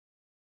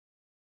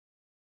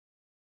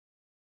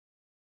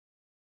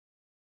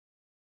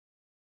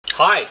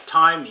Hi,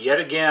 time yet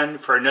again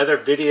for another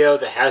video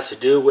that has to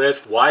do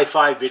with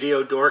Wi-Fi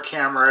video door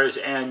cameras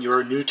and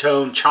your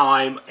NuTone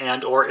Chime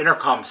and or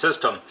intercom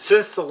system.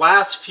 Since the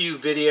last few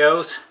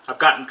videos, I've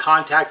gotten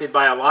contacted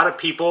by a lot of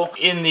people.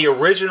 In the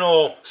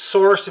original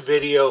source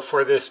video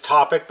for this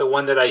topic, the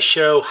one that I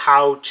show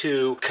how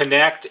to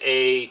connect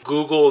a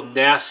Google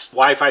Nest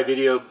Wi-Fi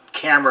video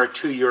camera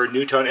to your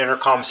NuTone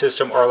Intercom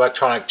System or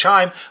Electronic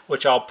Chime,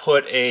 which I'll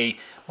put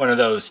one of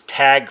those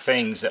tag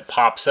things that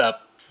pops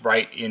up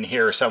right in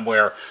here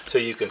somewhere so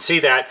you can see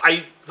that.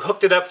 I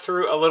hooked it up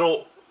through a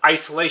little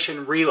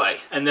isolation relay,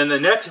 and then the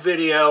next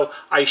video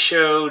I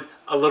showed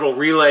a little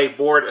relay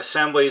board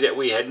assembly that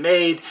we had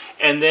made,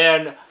 and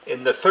then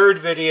in the third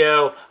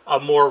video a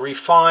more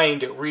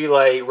refined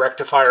relay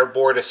rectifier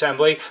board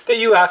assembly that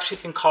you actually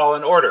can call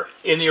and order.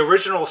 In the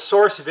original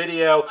source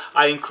video,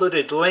 I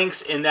included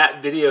links in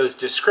that video's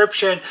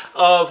description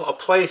of a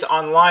place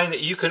online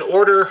that you can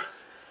order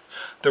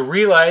the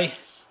relay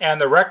and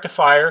the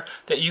rectifier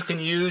that you can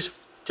use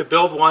to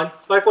build one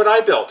like what I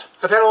built.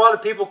 I've had a lot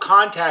of people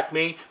contact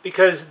me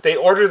because they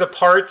order the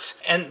parts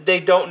and they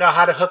don't know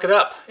how to hook it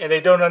up, and they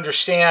don't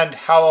understand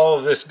how all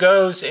of this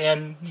goes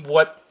and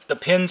what the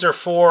pins are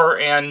for,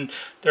 and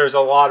there's a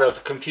lot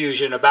of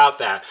confusion about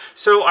that.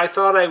 So I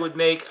thought I would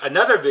make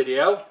another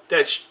video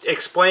that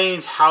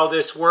explains how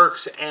this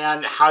works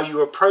and how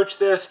you approach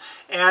this,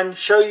 and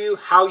show you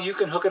how you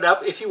can hook it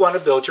up if you want to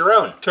build your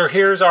own. So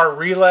here's our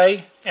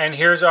relay and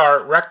here's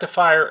our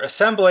rectifier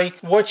assembly.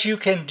 What you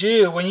can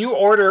do when you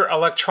order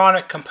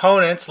electronic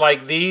components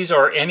like these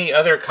or any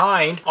other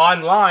kind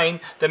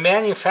online, the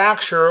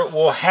manufacturer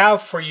will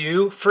have for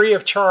you free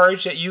of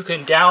charge that you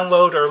can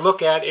download or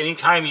look at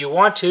anytime you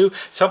want to,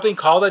 something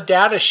called a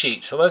data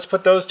sheet. So let's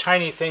put those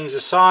tiny things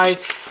aside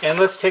and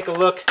let's take a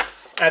look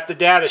at the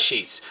data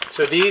sheets.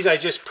 So these I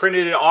just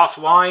printed it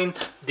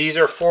offline. These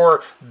are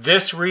for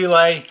this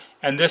relay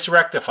and this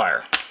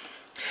rectifier.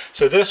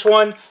 So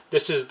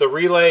this is the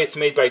relay. It's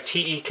made by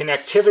TE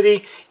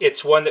Connectivity.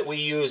 It's one that we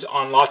use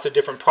on lots of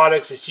different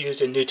products. It's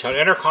used in NuTone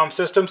Intercom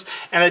Systems.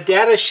 And a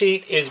data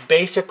sheet is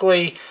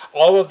basically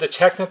all of the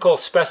technical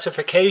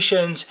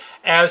specifications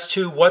as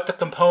to what the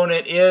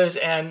component is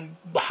and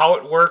how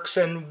it works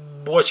and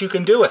what you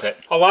can do with it.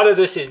 A lot of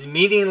this is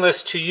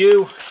meaningless to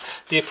you.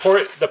 The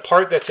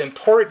part that's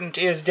important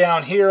is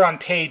down here on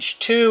page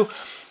 2.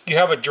 You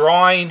have a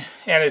drawing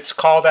and it's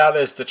called out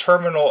as the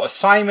terminal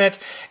assignment,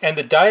 and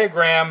the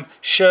diagram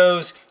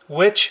shows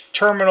which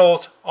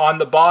terminals on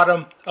the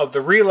bottom of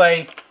the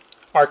relay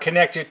are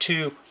connected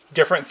to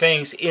different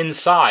things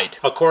inside.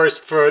 Of course,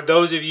 for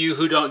those of you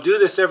who don't do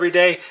this every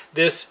day,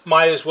 this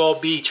might as well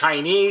be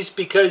Chinese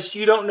because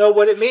you don't know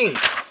what it means.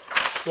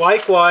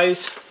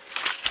 Likewise,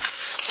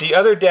 the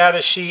other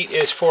data sheet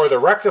is for the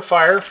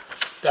rectifier.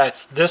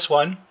 That's this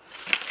one.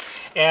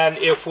 And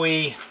if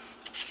we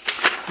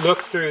look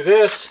through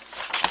this,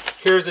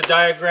 here's a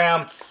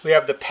diagram. We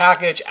have the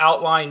package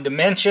outline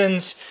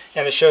dimensions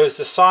and it shows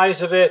the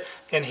size of it,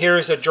 and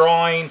here's a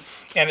drawing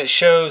and it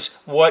shows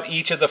what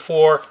each of the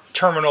 4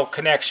 terminal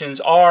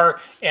connections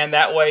are, and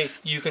that way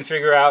you can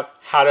figure out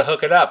how to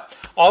hook it up.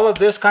 All of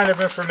this kind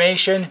of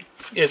information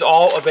is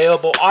all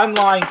available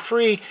online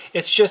free.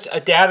 It's just a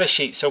data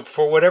sheet. So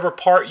for whatever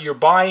part you're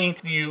buying,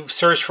 you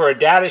search for a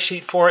data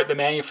sheet for it. The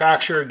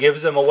manufacturer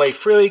gives them away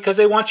freely because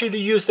they want you to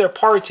use their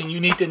parts and you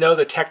need to know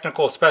the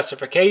technical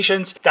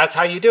specifications. That's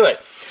how you do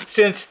it.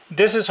 Since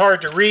this is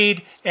hard to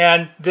read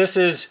and this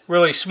is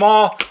really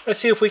small, let's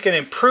see if we can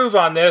improve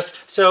on this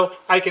so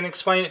I can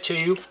explain it to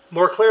you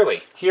more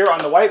clearly. Here on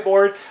the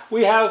whiteboard,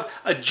 we have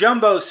a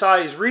jumbo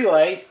size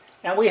relay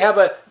and we have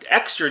an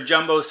extra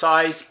jumbo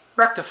size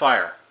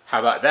rectifier. How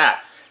about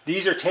that?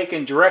 These are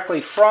taken directly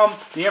from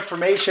the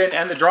information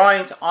and the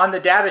drawings on the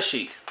data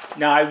sheet.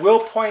 Now I will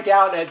point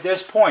out at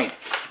this point,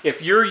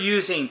 if you're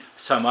using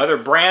some other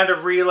brand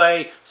of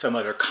relay, some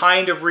other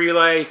kind of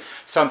relay,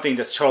 something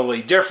that's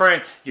totally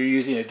different, you're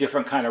using a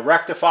different kind of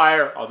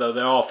rectifier, although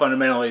they're all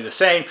fundamentally the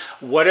same,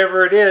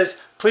 whatever it is,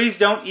 please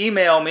don't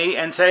email me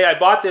and say, I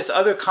bought this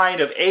other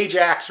kind of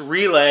Ajax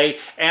relay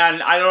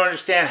and I don't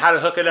understand how to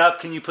hook it up.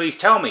 Can you please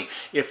tell me?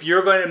 If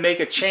you're going to make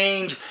a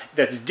change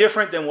that's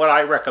different than what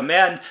I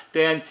recommend,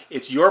 then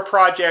it's your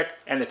project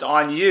and it's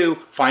on you.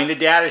 Find a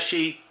data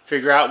sheet,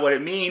 figure out what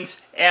it means,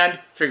 and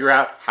figure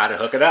out how to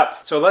hook it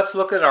up. So let's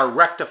look at our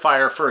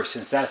rectifier first,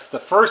 since that's the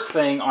first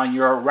thing on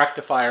your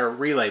rectifier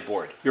relay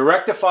board. Your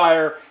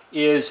rectifier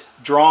is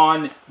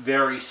drawn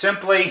very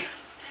simply.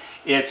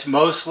 It's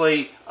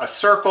mostly a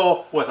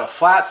circle with a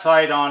flat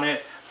side on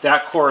it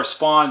that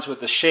corresponds with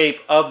the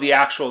shape of the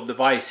actual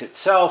device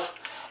itself.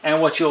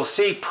 And what you'll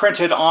see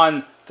printed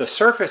on the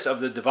surface of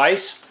the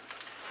device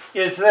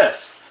is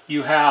this.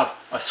 You have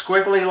a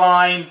squiggly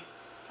line,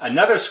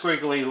 another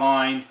squiggly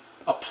line,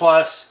 a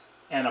plus,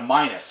 and a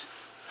minus.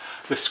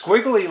 The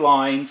squiggly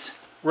lines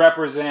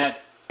represent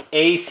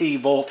AC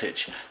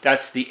voltage.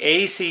 That's the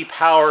AC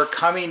power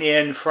coming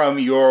in from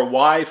your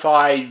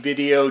Wi-Fi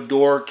video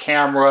door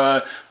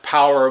camera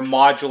power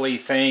module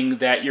thing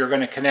that you're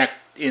going to connect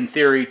in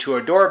theory to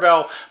a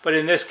doorbell, but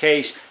in this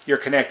case you're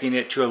connecting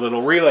it to a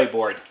little relay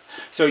board.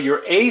 So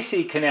your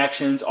AC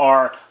connections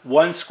are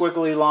one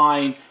squiggly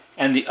line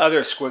and the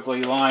other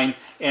squiggly line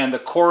and the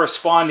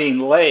corresponding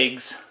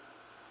legs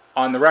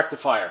on the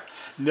rectifier.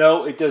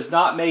 No, it does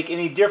not make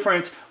any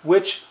difference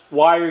which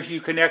wires you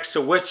connect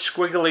to which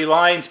squiggly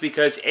lines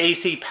because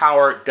AC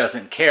power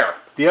doesn't care.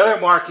 The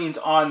other markings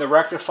on the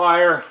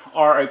rectifier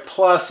are a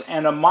plus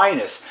and a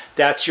minus.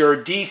 That's your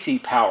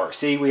DC power.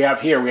 See, we have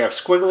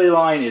squiggly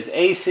line is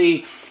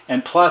AC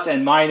and plus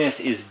and minus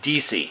is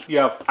DC. You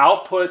have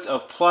outputs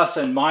of plus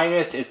and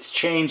minus. It's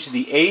changed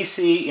the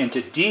AC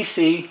into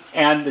DC,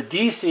 and the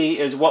DC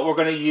is what we're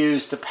going to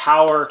use to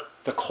power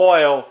the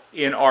coil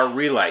in our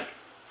relay.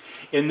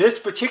 In this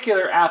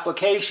particular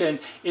application,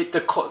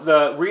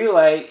 the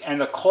relay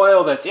and the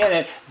coil that's in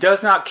it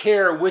does not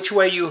care which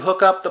way you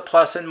hook up the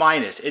plus and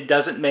minus. It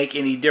doesn't make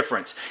any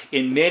difference.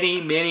 In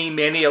many, many,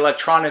 many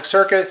electronic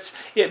circuits,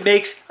 it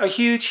makes a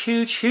huge,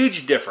 huge,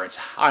 huge difference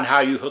on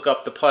how you hook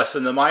up the plus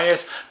and the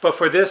minus. But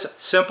for this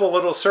simple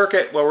little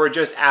circuit where we're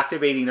just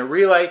activating a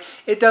relay,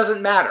 it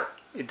doesn't matter.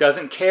 It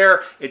doesn't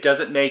care. It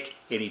doesn't make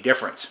any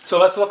difference. So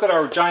let's look at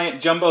our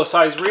giant jumbo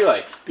size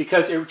relay,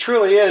 because it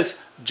truly is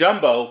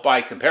jumbo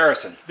by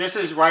comparison. This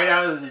is right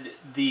out of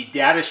the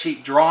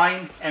datasheet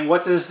drawing, and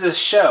what does this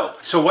show?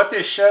 So what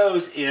this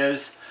shows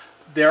is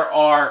there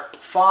are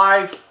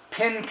 5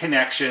 pin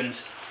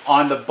connections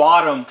on the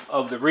bottom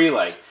of the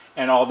relay,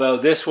 and although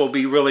this will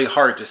be really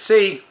hard to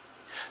see,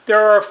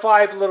 there are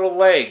 5 little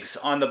legs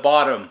on the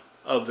bottom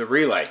of the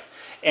relay,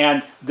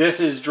 and this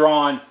is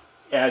drawn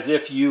as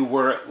if you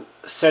were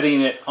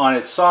setting it on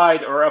its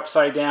side or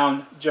upside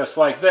down, just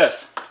like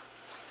this.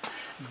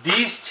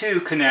 These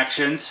 2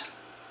 connections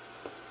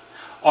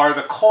are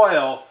the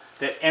coil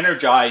that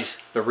energize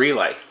the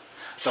relay.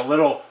 The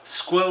little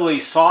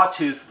squiggly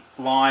sawtooth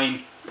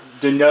line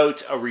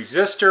denotes a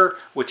resistor,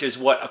 which is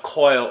what a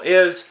coil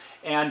is,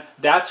 and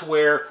that's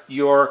where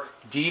your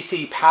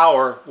DC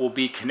power will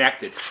be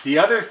connected. The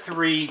other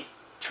 3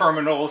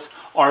 terminals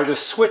are the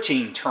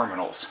switching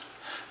terminals.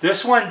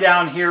 This one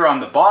down here on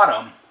the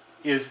bottom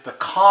is the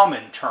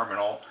common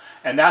terminal,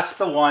 and that's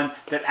the one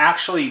that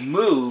actually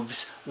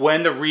moves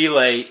when the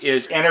relay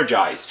is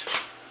energized.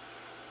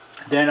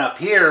 Then up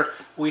here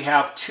we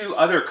have 2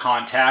 other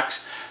contacts,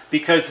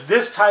 because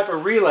this type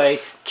of relay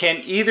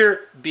can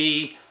either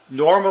be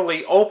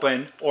normally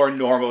open or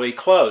normally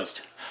closed.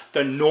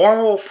 The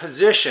normal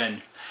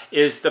position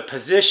is the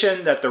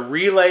position that the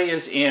relay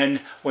is in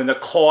when the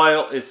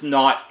coil is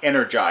not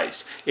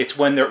energized. It's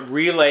when the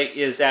relay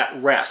is at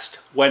rest,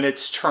 when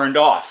it's turned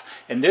off.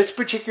 In this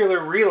particular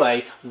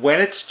relay,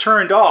 when it's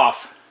turned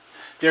off,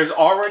 there's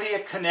already a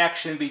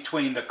connection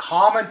between the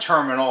common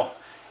terminal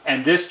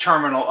and this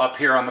terminal up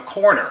here on the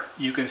corner.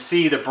 You can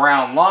see the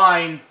brown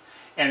line,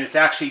 and it's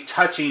actually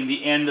touching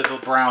the end of the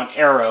brown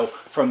arrow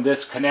from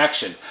this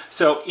connection.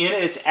 So in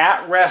its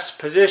at-rest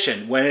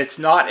position, when it's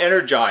not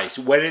energized,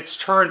 when it's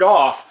turned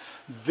off,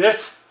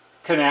 this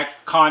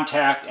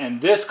contact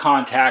and this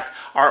contact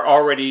are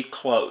already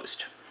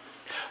closed.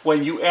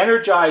 When you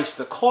energize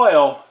the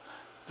coil,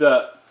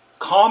 the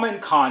common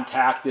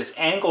contact, this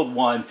angled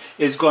one,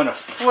 is going to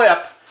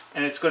flip,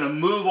 and it's going to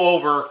move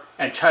over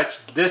and touch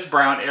this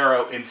brown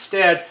arrow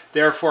instead,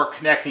 therefore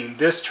connecting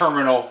this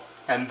terminal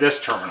and this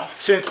terminal.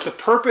 Since the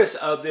purpose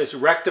of this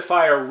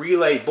rectifier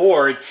relay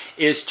board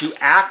is to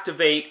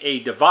activate a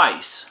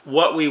device,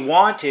 what we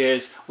want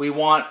is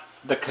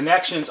the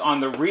connections on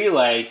the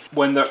relay.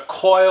 When the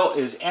coil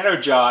is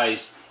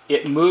energized,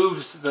 it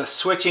moves the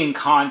switching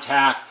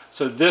contact,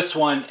 so this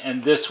one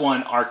and this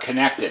one are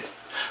connected.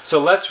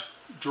 So let's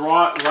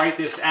write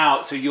this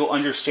out so you'll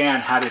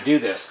understand how to do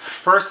this.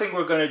 First thing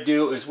we're going to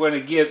do is we're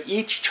going to give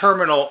each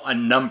terminal a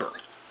number,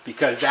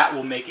 because that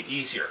will make it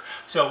easier.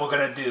 So we're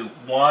going to do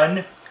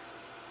 1,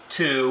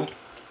 2,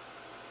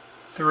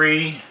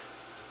 3,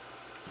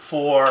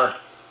 4,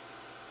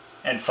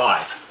 and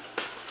 5.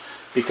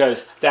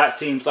 Because that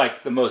seems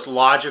like the most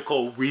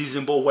logical,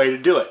 reasonable way to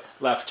do it.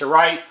 Left to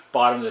right,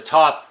 bottom to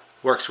top,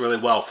 works really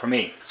well for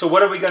me. So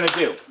what are we going to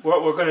do?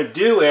 What we're going to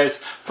do is,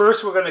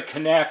 first we're going to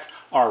connect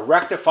our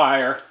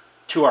rectifier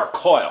to our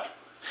coil.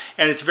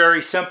 And it's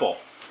very simple.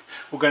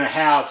 We're going to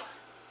have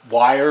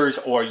wires,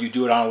 or you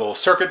do it on a little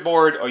circuit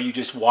board, or you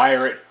just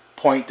wire it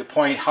point to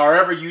point.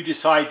 However you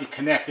decide to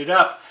connect it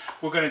up,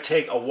 we're going to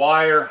take a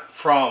wire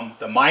from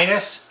the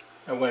minus,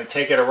 and we're going to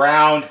take it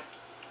around,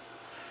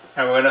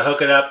 and we're going to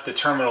hook it up to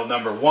terminal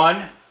number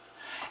 1.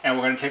 And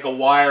we're going to take a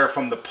wire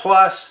from the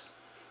plus,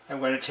 and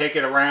we're going to take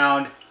it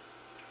around,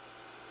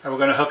 and we're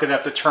going to hook it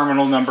up to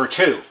terminal number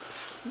 2.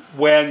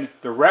 When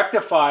the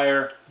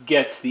rectifier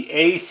gets the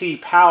AC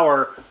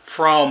power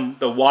from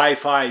the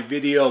Wi-Fi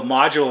video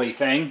module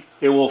thing,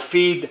 it will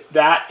feed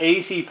that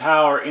AC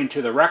power into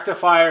the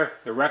rectifier.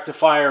 The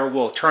rectifier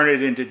will turn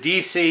it into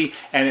DC,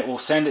 and it will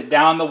send it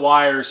down the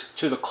wires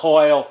to the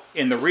coil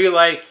in the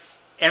relay,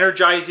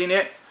 energizing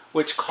it,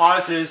 which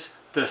causes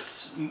the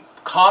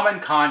common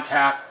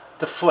contact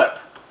to flip.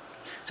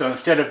 So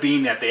instead of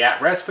being at the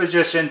at-rest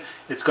position,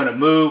 it's going to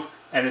move,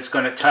 and it's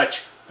going to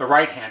touch the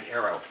right-hand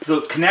arrow.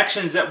 The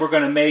connections that we're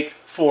going to make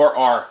for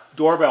our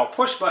doorbell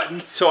push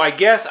button. So I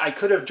guess I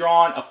could have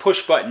drawn a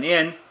push button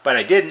in, but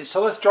I didn't.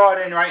 So let's draw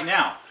it in right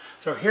now.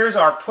 So here's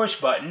our push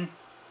button.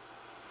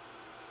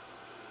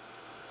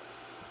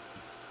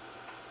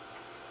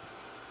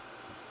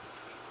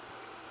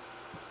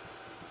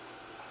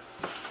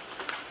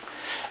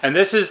 And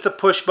this is the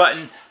push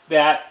button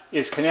that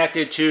is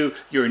connected to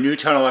your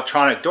NuTone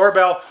electronic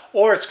doorbell,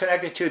 or it's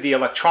connected to the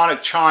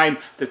electronic chime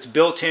that's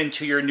built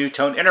into your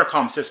NuTone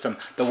Intercom System,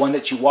 the one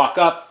that you walk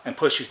up and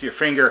push with your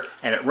finger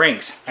and it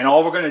rings. And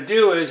all we're going to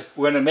do is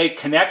we're going to make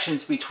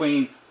connections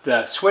between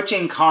the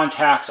switching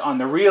contacts on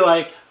the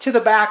relay to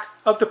the back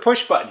of the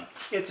push button.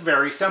 It's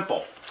very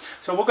simple.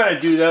 So we're going to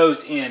do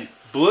those in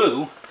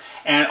blue,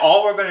 and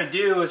all we're going to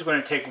do is we're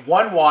going to take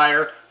one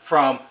wire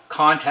from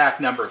contact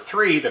number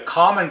 3, the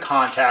common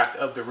contact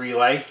of the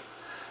relay.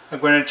 I'm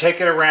going to take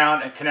it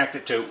around and connect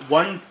it to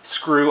one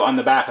screw on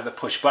the back of the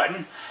push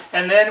button.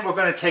 And then we're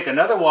going to take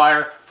another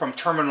wire from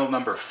terminal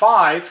number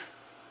 5,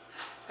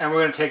 and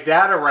we're going to take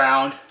that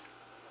around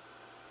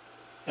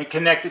and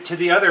connect it to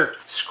the other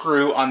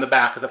screw on the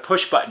back of the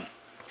push button.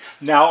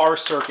 Now our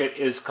circuit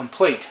is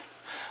complete.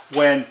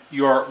 When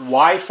your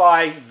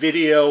Wi-Fi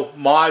video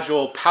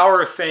module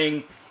power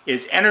thing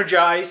is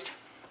energized,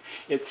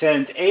 it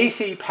sends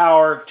AC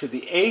power to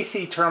the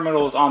AC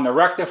terminals on the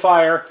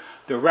rectifier.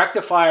 The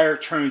rectifier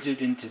turns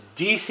it into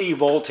DC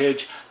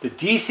voltage. The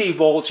DC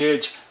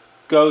voltage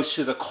goes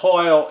to the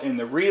coil in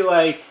the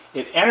relay.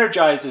 It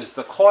energizes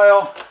the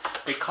coil.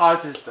 It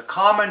causes the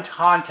common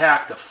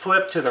contact to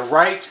flip to the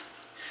right,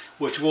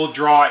 which we'll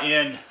draw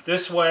in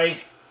this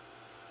way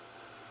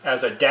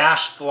as a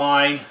dashed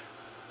line.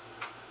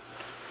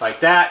 Like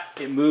that,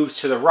 it moves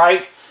to the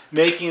right,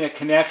 making a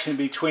connection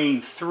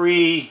between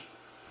 3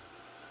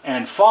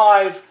 and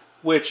 5,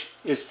 which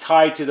is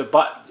tied to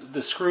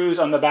the screws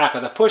on the back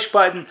of the push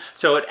button,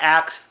 so it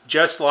acts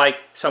just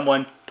like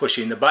someone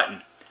pushing the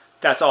button.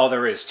 That's all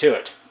there is to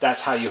it.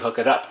 That's how you hook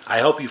it up. I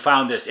hope you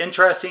found this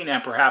interesting,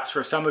 and perhaps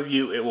for some of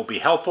you it will be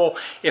helpful.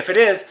 If it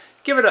is,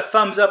 give it a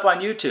thumbs up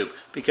on YouTube,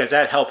 because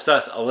that helps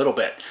us a little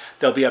bit.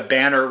 There'll be a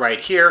banner right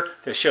here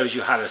that shows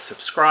you how to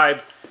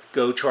subscribe.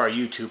 Go to our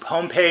YouTube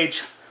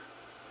homepage,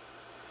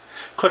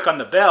 click on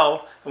the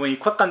bell, and when you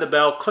click on the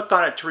bell, click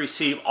on it to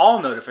receive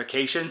all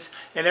notifications,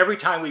 and every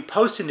time we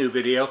post a new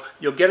video,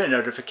 you'll get a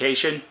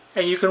notification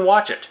and you can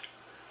watch it.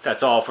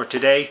 That's all for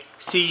today.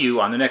 See you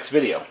on the next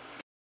video.